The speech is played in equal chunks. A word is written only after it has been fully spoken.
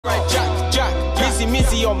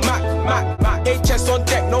Hazey on Mac. HS on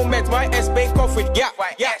deck, no meds, my S bake off with gap.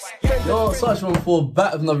 Yes. Yo, such one for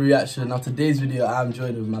back with another reaction. Now today's video, I'm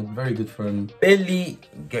joined with my very good friend Billy.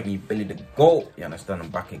 Get me Billy the GOAT. You understand? I'm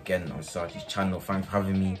back again on Sarge's channel. Thanks for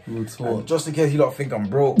having me. We'll talk. Just in case you don't think I'm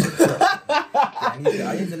broke, I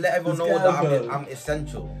need to let everyone know that I'm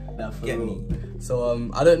essential. Get me. So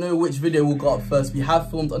I don't know which video will go up first. We have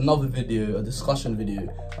filmed another video, a discussion video.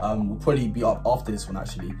 Will probably be up after this one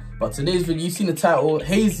actually. But today's video, you've seen the title.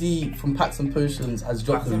 Hazey from Packs and Potions has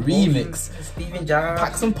dropped a remix. Steven Jam.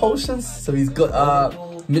 Packs and Potions. So he's got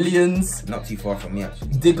M1llionz. Not too far from me actually.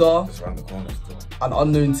 Digga. Just around the corner still. And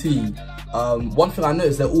Unknown T. One thing I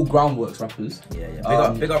noticed, they're all Groundworks rappers.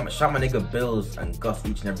 Yeah. Big up, shout my nigga Bills and Gus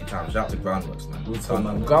each and every time. Shout out to Groundworks, man.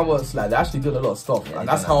 Groundworks, like, they actually did a lot of stuff. Yeah, and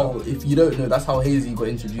that's how, if you don't know, that's how Hazey got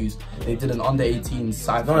introduced. They did an under 18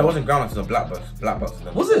 cypher. No, it wasn't Groundworks, it was a Black Box.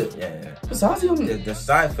 Was it? Yeah. So how's he on the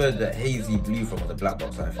cypher that Hazey blew from was a Black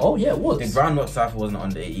Box cypher. Oh yeah, it was. The Groundworks cypher wasn't an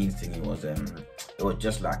under 18s thing. It was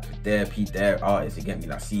just like their artists. You get me,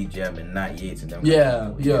 like CGM and 98 and them.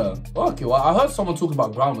 Yeah. Okay, well I heard someone talk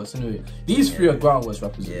about Groundworks anyway. These three are Groundworks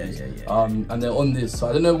rappers. Yeah. And they're on this. So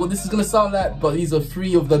I don't know what this is gonna sound like, but these are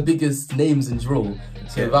three of the biggest names in drill.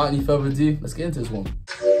 So without any further ado, let's get into this one.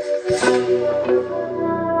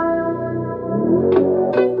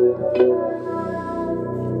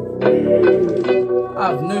 I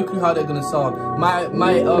have no clue how they're gonna sound. My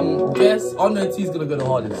guess, Unknown T is gonna go the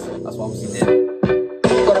hardest. That's what I'm saying.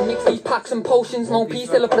 Gotta mix these packs and potions, no peace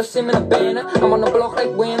till I put a sim in a banner. I'm on the block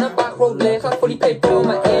like Winner, back road later, fully paid for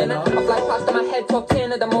my earner. I fly past in my head, top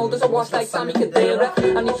 10 of the molders, I wash like Sammy Kadira.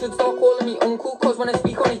 And he should start calling me uncle, cause when I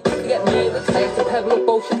speak on his dick I get nervous. I have to pebble up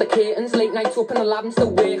bullshit the curtains, late nights up in the lab and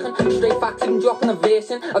still working. Straight facts even dropping a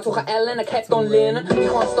verse in. I took a L and I kept on learning. You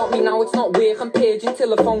can't stop me now, it's not working. Paging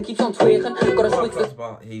till the phone keeps on twerking. Gotta switch the...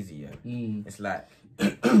 about Hazey, it's like,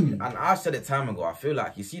 and I said it time ago, I feel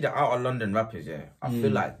like, you see the out of London rappers, I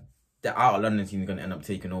feel like the out of London team is going to end up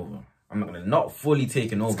taking over. I'm not going to, not fully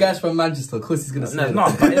taking over. This guy's from Manchester, of course he's going to say no, it's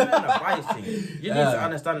not, but it's not a bias thing. You need to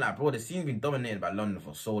understand, like, bro, the scene's been dominated by London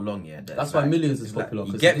for so long, That's why M1llionz is popular,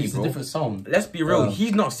 you get me, it's bro. a different sound. Let's be real,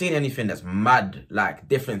 he's not saying anything that's mad, like,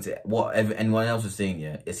 different to what anyone else is saying,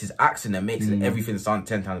 It's his accent that makes everything sound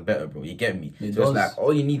 10 times better, bro, you get me? It's like,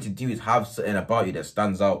 all you need to do is have something about you that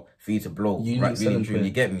stands out for you to blow, right, really true,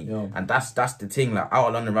 you get me? And that's the thing, like, out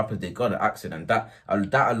of London rappers, they got an accent, and that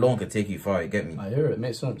alone can take you far, you get me? I hear it,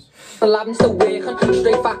 makes sense. The lab and still working,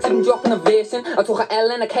 straight facts even dropping a verse in. I took a L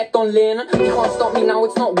and I kept on learning. You can't stop me now,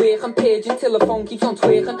 it's not working. Paging till the phone keeps on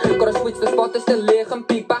twerking. Gotta switch the spot, they're still lurking.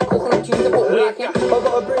 Big back, cooking up tunes to put working. I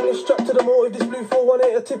gotta bring this strap to the motive, this blue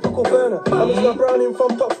 418, a typical burner. I miss my browning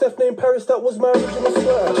from Top Steph named Paris, that was my original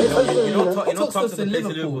sweater. You know Top Steph in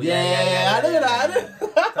Liverpool. Yeah, I know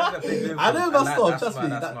that. I know my stuff, trust me.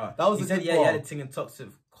 That was he said, he had a thing in Top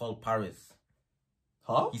Steph called Paris.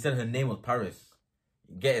 Huh? He said her name was Paris.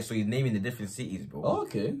 Get it? So he's naming the different cities, bro. Oh,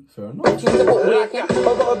 okay, fair enough. I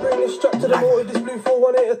gotta bring this strap to the motive, this blue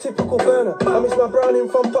 418, a typical burner. I miss my browning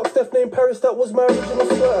from Top Steph named Paris, that was my original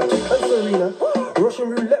sweater. And Serena, Russian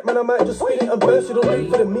roulette, man, I might just spin it and burst it. Don't wait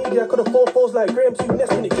for the media, I could have 4-4s like Graham Souness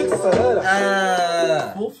when it kicks us a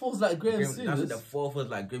hurler. 4-4s like Graham Souness? That's the 4-4s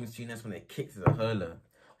like Graham Souness when it kicks as a hurler.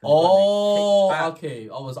 Oh, okay.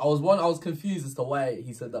 I was confused as to why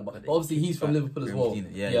he said that, but obviously he's from Liverpool as well.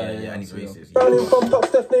 Yeah, and he's racist. From Top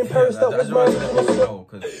Steph named Paris, that was my original.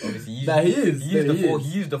 Because obviously he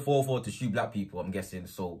used the 4-4 to shoot black people, I'm guessing.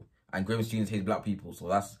 So, and Graham Souness hates black people, so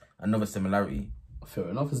that's another similarity. Fair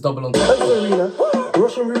enough, it's double on top.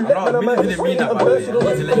 Russian roulette, man, I might just spin it and burst it. Don't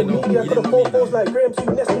wait for the media, I could have 4-4s like Graham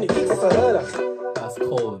Souness when it kicks us a hurler. That's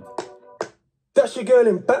cold. That's your girl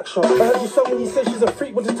in Backshot. I heard you someone, you said she's a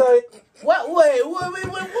freak, what to tie? What? Wait, what was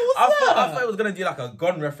that? I thought it was going to do like a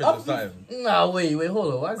gun reference or something. Nah, wait,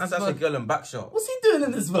 hold on. That's a girl in Backshot. What's he doing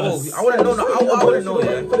in this verse? I wouldn't know, I wouldn't know, I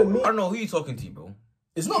don't know who you talking to, bro.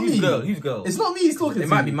 It's not me. Who's girl? It's not me he's talking to. It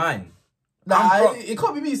might be mine. Nah, it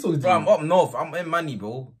can't be me he's talking to. Bro, I'm up north, I'm in Manny,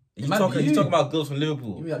 bro. He's talking about girls from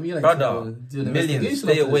Liverpool. Brother, M1llionz,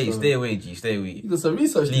 stay away, G, stay away. You got some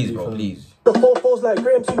research. Please, bro, please. The 4-4s like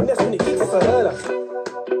Graham Souness when it kicks us a hurler.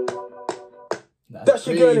 That's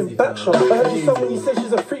your girl in Backshot. I heard you someone, you said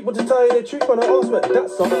she's a freak, but to tell you the truth, when I asked me,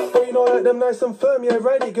 that's all. Oh, you know, I like them nice and firm, yeah,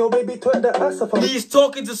 ride it, girl, baby, twerk that ass off. He's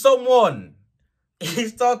talking to someone.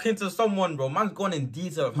 He's talking to someone, bro. Man's gone in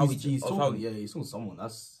detail of how he's talking. Yeah, he's talking to someone.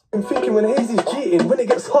 That's. I'm thinking when Hazey's cheating, when it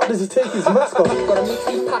gets hot, does he take his mask off? Gotta mix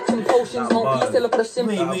these packs and potions, no peace till I put a sim.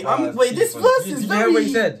 Wait, this verse is very... Did you hear what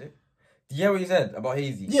he said? Did you hear what he said about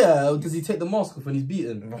Hazey? Yeah, does he take the mask off when he's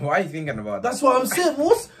beaten? Why are you thinking about that? That's what I'm saying.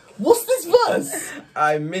 What's this verse?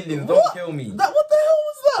 M1llionz, don't kill me. What the hell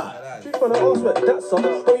Truth when I ask what that's up.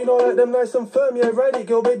 Oh, you know, like them nice and firm, yeah, ride it,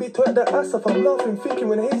 girl, baby, twerk that ass up. I'm laughing, thinking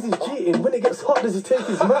when Hazey's cheating. When it gets hot, does he take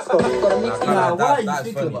his mask off? Why are you That's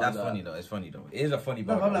thinking funny. about That's that? funny though. It's funny though. It is a funny.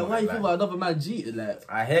 No, I'm like, why are you thinking about another man cheating? Like,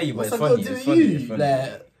 I hear you, but what's it's that funny. got to It's do with funny. you? It's funny.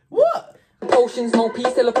 Like, what? Potions, no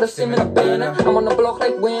peace, till I put a sim in a burner. I'm on the block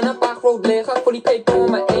like winner, back road laser, fully paid for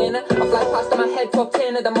my inner. I fly past my head top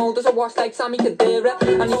 10 of the molders, I wash like Sammy Kadira.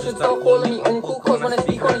 And you should start calling me uncle, cause when I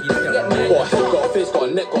speak on it, you can get me. Got a head, got a face, got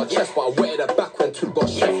a neck, got a chest, but I wetted her back when two got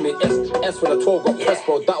chef made S when the 12 got pressed,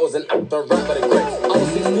 bro, that was an act on right by the greats. I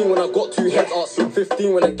was 16 when I got two heads, arts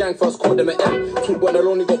 15 when the gang first caught them at M. Talk when I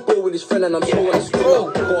only got ball with his friend and I'm sure when I screwed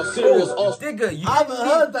up. Got a serious ass. Digga, you I haven't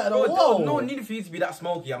heard that in a while. There's no need for you to be that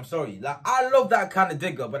smoky, I'm sorry. Like, I love that kind of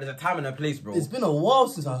Digga, but there's a time and a place, bro. It's been a while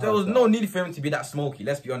since I heard There was that. no need for him to be that smoky,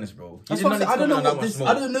 let's be honest, bro. That's what I'm saying. I don't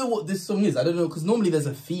know what this song is. I don't know, because normally there's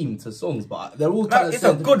a theme to songs, but they're all kind of. It's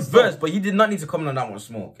a good verse, but he did not need to comment on that one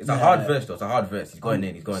smoke. It's a hard verse though, it's a hard verse. He's going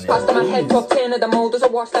in, he's going in. Past my head top 10 of the molders, I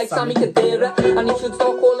wash like Sammy Kadira. And you should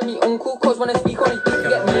start calling me uncle, cause when I speak on it, you can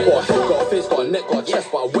get me. Got a head, got a face, got a neck, got a chest,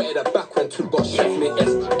 but I wetted her back when two got chef made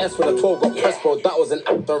S when the 12 got pressed, bro, that was an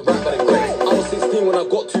act on right by the greats. I was 16 when I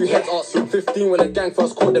got two heads, arts 15 when the gang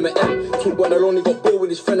first caught them at M. Talk when I only got ball with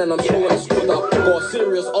his friend and I'm sure when I screwed up. Got a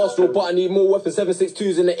serious Arsenal, but I need more weapons,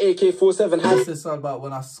 7.62s in the AK-47. They said something about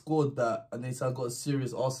when I scored that, and they said I got a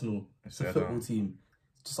serious Arsenal. It's a football team.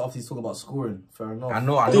 Just after he's talking about scoring, fair enough. I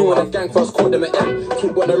know. When the gang first caught them at M.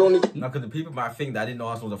 Talk when I only. No, because the people might think that I didn't know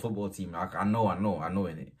Arsenal was a football team. I know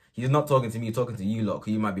in it. He's not talking to me, he's talking to you lot,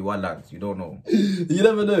 because you might be wild lads. You don't know. You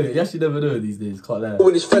never know. You actually never know these days. Can't lie.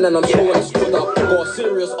 With his friend and I'm sure when I screwed up. Got a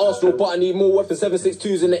serious Arsenal, but I need more weapons,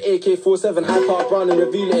 7.62s in the AK-47. High power brown and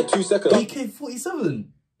reveal it in 2 seconds. AK-47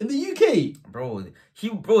 in the UK, bro.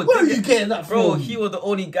 Where are you getting that from? Bro, he was the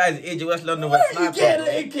only guy his age in West London with a sniper. Where are you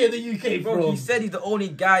getting the AK in the UK, Bro, he said he's the only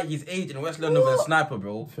guy his age in West London with a sniper,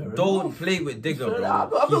 bro. Don't play with Digga, bro.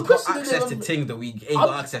 I'm He's got access to things that we ain't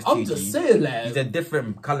got access to, I'm just saying, like, he's a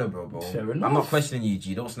different caliber, bro. Fair I'm enough. not questioning you,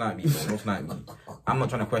 G. Don't snipe me, bro. Don't snipe me. I'm not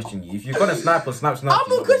trying to question you. If you're gonna sniper, snipe. I'm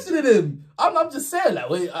not questioning him. I'm just saying, like,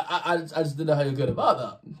 wait, I just didn't know how you're good about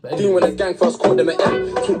that. But anyway. When the gang first caught them at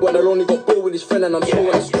M. Talk when I only got ball with his friend and I'm sure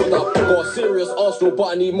when I screwed up. Got a serious Arsenal, but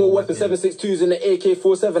I need more weapons, 7.62s in the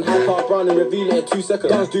AK-47. High power brown and reveal it in 2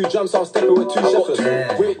 seconds. Dance do jumps, I'm stepping with 2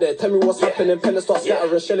 shepherds. Wait there, tell me what's happening. Pellets start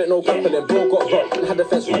scattering, shell it, no grappling. Bro got rocked and had the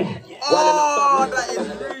fence. Oh, that is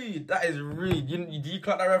rude. That is rude. Do you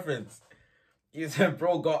clock that reference? He said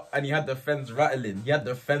bro got, and he had the fence rattling. He had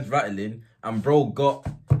the fence rattling, and bro got.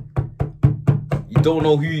 You don't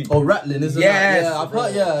know who. Oh, rattling, isn't yes, that? Yeah, I've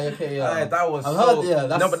heard. Yeah, okay, yeah. That was. I've so, heard. Yeah,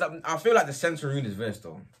 that's. No, but I feel like the censor ruined his verse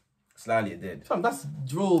though. Slightly it did. Fam, that's modern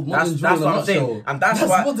drill in a what I'm saying, nutshell. and that's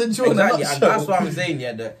why modern drill in a exactly, nutshell. and that's what I'm saying.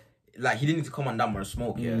 Yeah, that like he didn't need to come on that much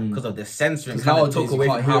smoke, yeah, because of the censoring. Kind of took away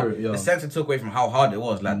from how the censor took away from how hard it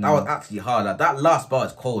was. Like that was actually hard. Like that last bar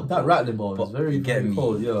is cold. That rattling bar was very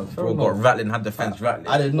cold. Yeah, bro got rattling, had the fence rattling.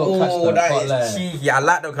 I did not catch that. That is cheeky. I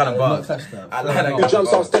like that kind of bars. I like that. The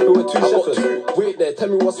jumps, I'm stepping with 2 shepherds. Wait there, tell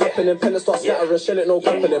me what's happening. Pellets start scattering, shell it, no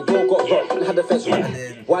grappling. Bro got rocked and had the fence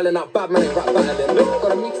wilding out bad man, rap battling.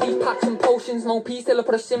 Gotta mix these packs and potions, no peace till I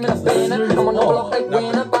put a sim in a burner. I'm on the block like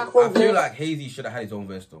winner, back road. I feel like Hazey should have had his own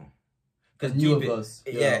verse though. Because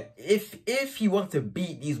if he wants to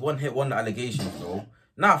beat these one-hit wonder allegations, bro.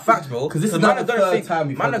 Nah, facts, bro. Because this is man are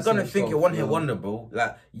gonna think you're one-hit wonder, bro.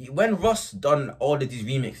 Like when Russ done all of these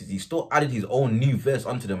remixes, he still added his own new verse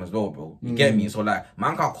onto them as well, bro. You get me? So like,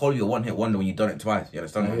 man can't call you a one-hit wonder when you've done it twice. You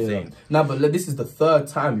understand what I'm saying? Nah, but this is the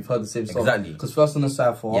 3rd time you've heard the same song. Exactly. Because first on the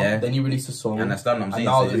Cypher, then you released a song. You understand what I'm saying?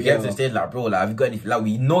 So you get to the stage like, bro, like, have you got anything? Like,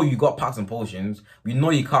 we know you got packs and potions. We know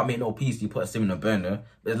you can't make no peace. You put a sim in a burner.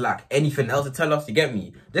 But like anything else to tell us, you get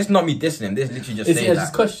me? This not me dissing him. This literally just saying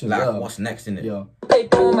like, question, like what's next in it? Yeah.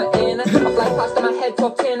 Paid for my inner. I fly past my head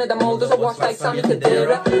top 10 of the molders, I wash like Sammy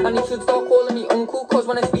Kadira. And you should start calling me uncle, cause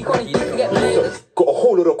when I speak on it, you can get me. Got a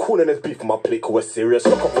whole lot of cool in this beef on my plate, cause we're serious.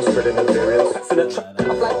 Look up for spreading the variance. Packs in the trap. I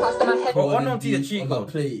fly past my head. Bro, on to the cheat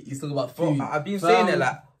code. He's talking about food. Bro, I've been saying it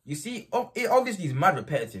like, you see, it obviously he's mad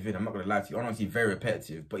repetitive, I'm not gonna lie to you. Honestly, very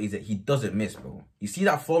repetitive, but he doesn't miss, bro. You see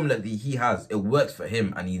that formula that he has, it works for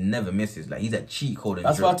him, and he never misses. Like he's a cheat code.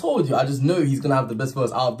 That's what I told you. I just know he's gonna have the best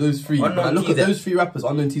verse out of those 3. When I look at those 3 rappers,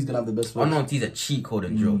 Unknown T's gonna have the best verse. Unknown T's a cheat code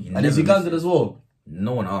in drill. And is he Ugandan as well?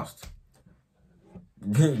 No one asked.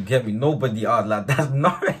 Get me? Nobody asked. Like that's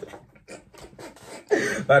not.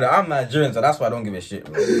 But I'm Nigerian, so that's why I don't give a shit,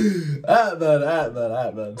 bro.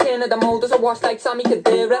 Alright, man. 10 of the molders, I wash like Sammy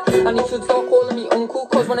Kadira. And you should start calling me uncle,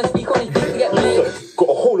 cause when I speak on it, you can get me. Got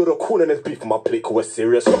a whole lot of cool in this beef on my plate, cause we're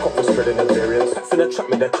serious. Look up for spreading the variance. Packs in the trap,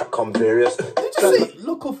 make the track come various. say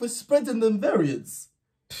look off for spreading them variants.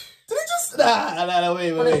 Did he just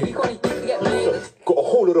wait. Got a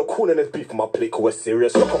whole lot of corn in this beef on my plate, cause we're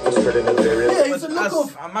serious. Look off for spreading the variants. Yeah, he's a look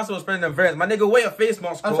off. I'm not spreading them variants. My nigga, wear your face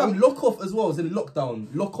mask, bro. And fam, lock off as well, it's in lockdown.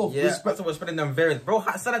 Lock off. Yeah, that's we're spreading them variants. Bro,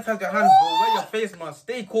 sanitize your hands, bro. Wear your face mask.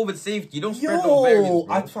 Stay COVID safety. Don't spread no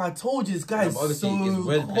variants, bro. I told you, this guy is so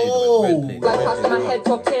Like cold. past my head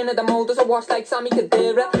top 10 of the molders I wash like Sammy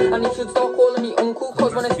Kadira. And he should start calling me uncle,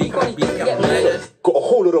 cause when I speak on it, you get murdered. Got a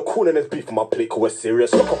whole lot of corn in this beef on my plate, cause we're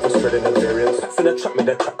serious. Look off for spreading the variants. Finna trap me,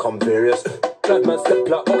 the crack come various. Glad man step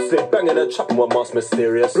like Oxley, banging a trap and one mask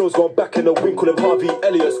mysterious. Bro's gone back in the wing, call him Harvey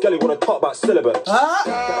Elliott. Skelly wanna talk about celibate.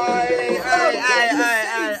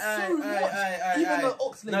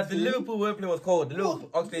 Now the Liverpool wordplay was cold. The Liverpool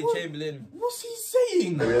Oxley Chamberlain. What's he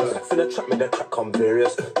saying? Finna trap me, the crack come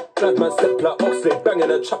various. Glad man step like Oxley,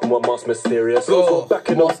 banging a trap and one mask mysterious. Bro's gone back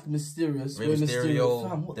in the Mask mysterious. Rey Mysterio,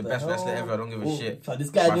 Fam, what the best hell? wrestler ever. I don't give a shit. Fam,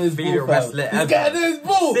 this guy knows favorite ball, wrestler fam. ever. This guy knows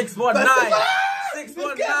ball. 619. This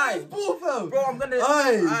guy knows ball, fam. Bro, I'm gonna.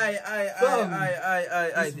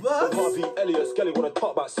 Harvey Elliott. Skelly wanna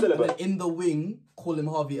talk about celibate. In the wing, call him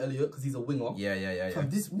Harvey Elliott because he's a winger. Yeah. Fam,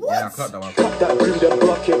 this what? Yeah, I caught that one. Cut that grim, then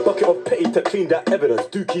bucket of petty to clean that evidence.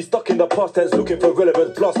 Dookie stuck in the past tense looking for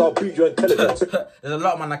relevance. Plus, I'll beat your intelligence. There's a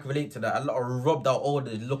lot of man that can relate to that. A lot of rubbed out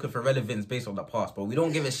orders looking for relevance based on the past, bro. We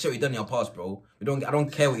don't give a shit what you done in your past, bro. I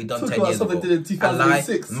don't care what you done 10 years ago. Did in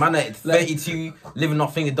 2006. Man at 32, living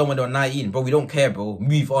off things they done when they were 19, bro. We don't care, bro.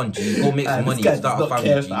 Move on, G. Go make some money. Start a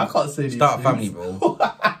family, G. I can't say these Start a family, things. bro.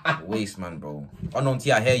 Waste, man, bro. Unknown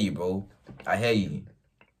T, I hear you, bro. I hear you.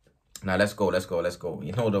 Now let's go.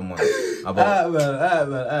 You know them ones. Man.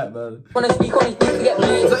 When I speak on it, you get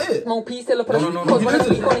murdered. Is that it? No peace till I put No. cause when I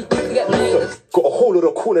speak on it, you get murdered. Got a whole lot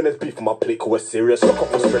of corn in this beef on my plate, cause we're serious. Look off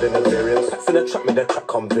for spreading the variants. Finna trap me, the crack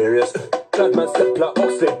come various. Glad man step like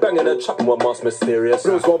Oxley, banging a trap and one mask mysterious.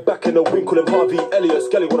 Bro's gone back in the wing, call him Harvey Elliott.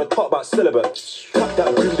 Skelly wanna talk about celibate. Cut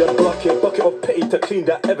that grim, then bucket of petty to clean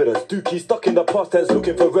that evidence. Dookie stuck in the past tense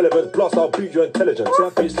looking for relevance. Plus, I'll beat your intelligence.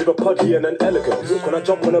 That bitch live a pudgy and an elegant. When I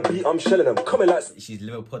jump on a beat, I'm shelling them. Coming like she's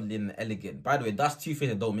Liverpool and elegant. By the way, that's two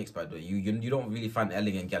things that don't mix. By the way, you don't really find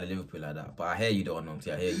elegant gal in Liverpool like that. But I hear you, though, unknown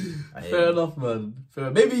T. I hear you. Fair enough, man.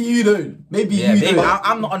 Maybe you don't. Maybe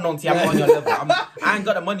I'm not unknown T. I'm on your level. I ain't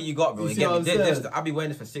got the money you got, bro. You get me? I'll be wearing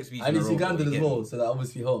this for 6 weeks. And he's Ugandan as well, so that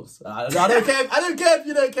obviously helps. I don't care. I don't care if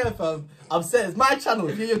you don't care, fam. I'm saying it's my channel.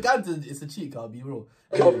 If you're Ugandan, it's a cheat. I'll be real.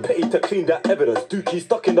 of petty to clean that evidence. Dookie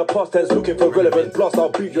stuck in the past tense looking for relevance. Plus, I'll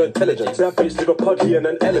beat your intelligence. That bitch live a pudgy and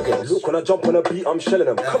an elegant. Look, when I jump on a beat, I'm shelling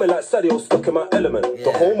them. Coming like Sadio, stuck in my element.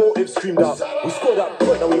 The whole motive screamed out. We scored that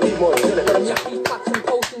point and we need more intelligence.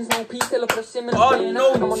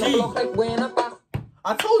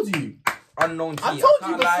 I told you. Unknown T. I told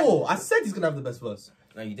you before. I said he's gonna have the best verse.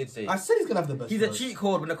 No, you did say it. I said he's gonna have the best He's verse. a cheat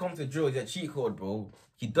code when it comes to drill. He's a cheat code, bro.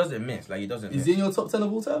 He doesn't miss. Like, he doesn't miss. Is he in your top 10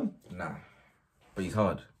 of all time? Nah. But he's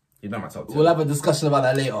hard. He's not my top 10. We'll have a discussion about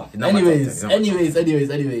that later. Anyways.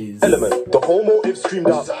 Element. The whole motive screamed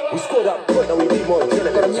out. We scored that point and we need more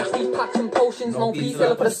intelligence. These packs and potions, no peace,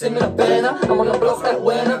 I'll put a sim in a burner. I'm on the block like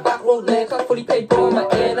Werner, back road leg, I fully paid for my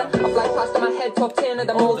earner. I fly past on my head, top 10 of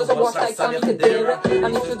the molders, I wash like Sammy Kadira.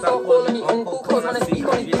 And you should start calling me uncle, cause when I speak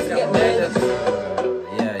on it, you get murdered.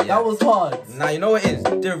 That was hard. Nah, you know what it is? The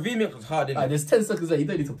remix was hard, innit? There's 10 seconds left. You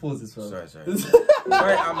don't need to pause this, bro. Sorry. Sorry,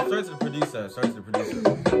 I'm sorry to the producer.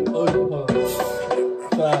 Hold on.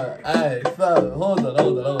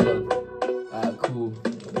 Alright, cool.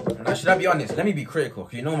 Now, should I be honest? Let me be critical.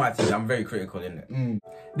 You know my team. I'm very critical, innit?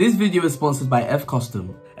 This video is sponsored by F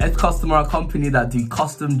Custom. F Custom are a company that do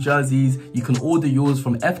custom jerseys. You can order yours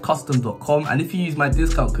from fcustom.com, and if you use my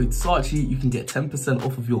discount code SARCHI, you can get 10%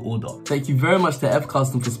 off of your order. Thank you very much to F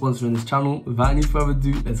Custom for sponsoring this channel. Without any further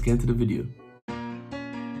ado, let's get into the video.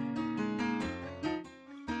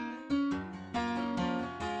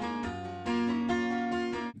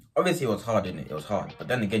 Obviously, it was hard, innit? It was hard. But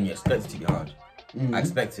then again, you expect it to be hard. I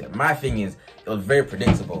expect it. My thing is, it was very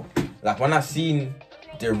predictable. Like, when I listened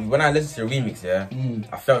to the remix,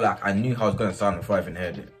 I felt like I knew how it was going to sound before I even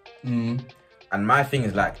heard it. And my thing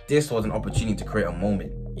is, like, this was an opportunity to create a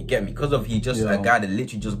moment. You get me? Because of he just a guy that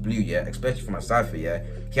literally just blew, especially from a cypher, He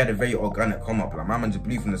had a very organic come up. Like, my man just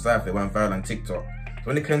blew from the cypher, it went viral on TikTok. So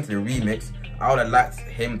when it came to the remix, I would have liked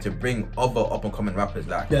him to bring other up and coming rappers,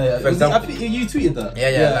 like for example, I think you tweeted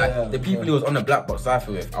that. The people he was on the Black Box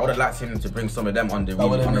Cypher with, I would have liked him to bring some of them on the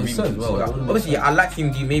remix as well. Like, obviously, I liked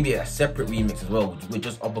him do maybe a separate remix as well with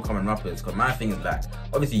just up and coming rappers. Because my thing is like,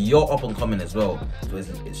 obviously you're up and coming as well, so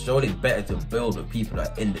it's surely better to build with people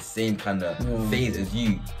that are in the same kind of phase as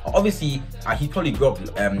you. Obviously, he probably grew up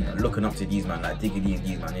looking up to these man, like Digga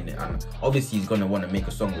these man in it, and obviously he's gonna want to make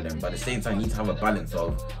a song with them. But at the same time, you need to have a balance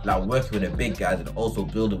of like working with the big guys and also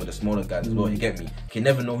building with the smaller guys as well. You get me? You can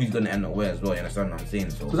never know who's gonna end up where as well. You understand what I'm saying?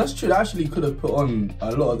 So that's true. That actually could have put on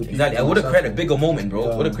a lot of the people. Exactly. I would have created a bigger moment,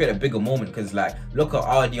 bro. Would have created a bigger moment because like look at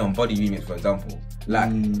RD on Body remix, for example.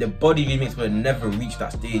 Like the Body remix would have never reached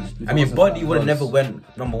that stage. I mean, Body would have never went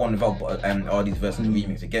 #1 without RD's verse in the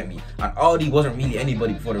remix. You get me? And RD wasn't really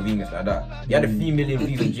anybody before the remix like that. He had a few million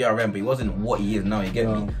views in GRM, but he wasn't what he is now. You get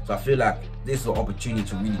me? So I feel like this is an opportunity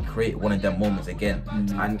to really create one of them moments again.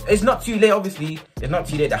 And it's not too late. Obviously, it's not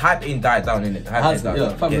too late. The hype ain't died down in it.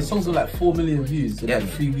 The songs are like 4 million views in like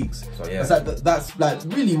 3 weeks. So yeah, that's like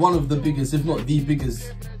really one of the biggest, if not the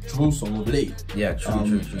biggest, drill song of late. Yeah,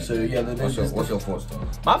 true. So yeah, what's your thoughts though?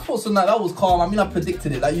 My thoughts on that was calm. I mean, I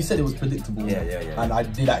predicted it. Like you said, it was predictable. Yeah. And I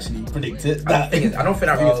did actually predict it. I don't think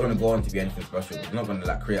that remix is going to go on to be anything special. It's not going to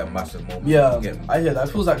like create a massive moment. Yeah, I hear that.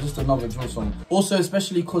 It feels like just another drill song. Also,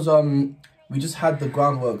 especially because we just had the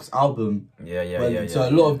Groundworks album. So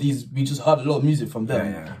a lot of these, we just heard a lot of music from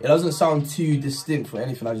them. It doesn't sound too distinct from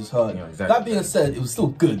anything I just heard. Exactly. That being said, it was still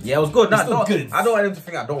good. Yeah, it was good. Good. I don't want them to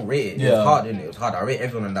think I don't rate it. It was hard, innit? It was hard. I rate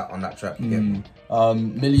everyone on that track.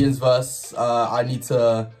 M1llionz verse. I need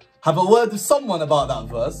to have a word with someone about that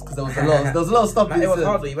verse because there was a lot of stuff. It was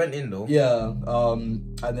hard, but he went in though. Yeah.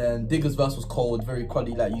 And then Digga's verse was cold, very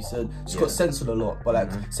cruddy, like you said. Just got censored a lot, but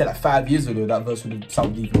like say like 5 years ago, that verse would have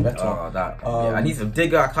sounded even better. I need some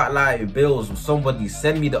Digga. I can't lie. Bills. Somebody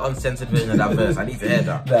send me the uncensored version of that verse. I need to hear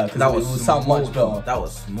that. Because that would sound much better. That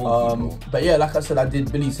was smooth. But yeah, like I said,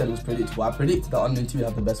 Billy said it was predictable. I predicted that Unknown 2 would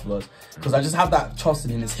have the best verse because I just have that trust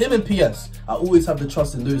in him. It's him and PS. I always have the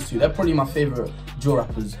trust in those two. They're probably my favorite drill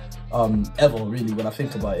rappers ever, really, when I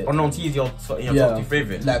think about it. Unknown T is your top 2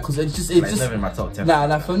 favorite. Like, because it's just never in my top 10.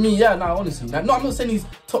 Nah, for me, honestly, no, I'm not saying he's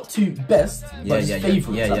top 2 best, but his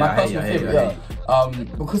favorites, like my personal favorite.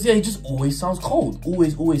 Because he just always sounds cold.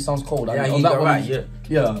 Always sounds cold.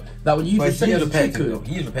 Yeah, that when you he's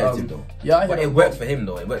repetitive though. Yeah, but it works for him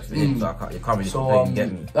though. It works for him, so I can't really complain. You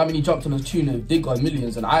get me? I mean, he jumped on a tune of Digga and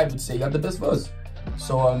M1llionz, and I would say he had the best verse.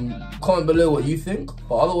 So comment below what you think.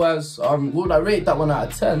 But otherwise, would I rate that one out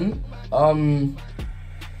of 10?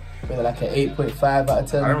 Maybe like an 8.5 out of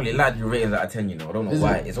 10. I don't really like your ratings out of 10, you know. I don't know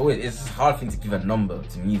why. It's a hard thing to give a number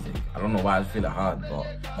to music. I don't know why I feel it hard, but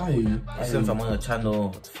since I'm on your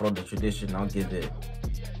channel, follow the tradition, I'll give it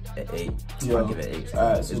an 8. I'll give it an 8.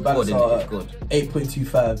 Alright, so it's good.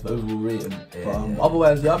 8.25 overall rating. But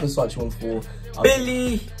otherwise, I've been searching one for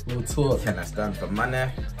Billy. We'll talk. Can I stand for money?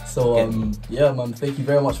 So yeah, man. Thank you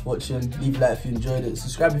very much for watching. Leave a like if you enjoyed it.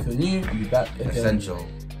 Subscribe if you're new. I'll be back again. Essential.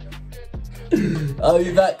 I'll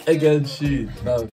be back again soon.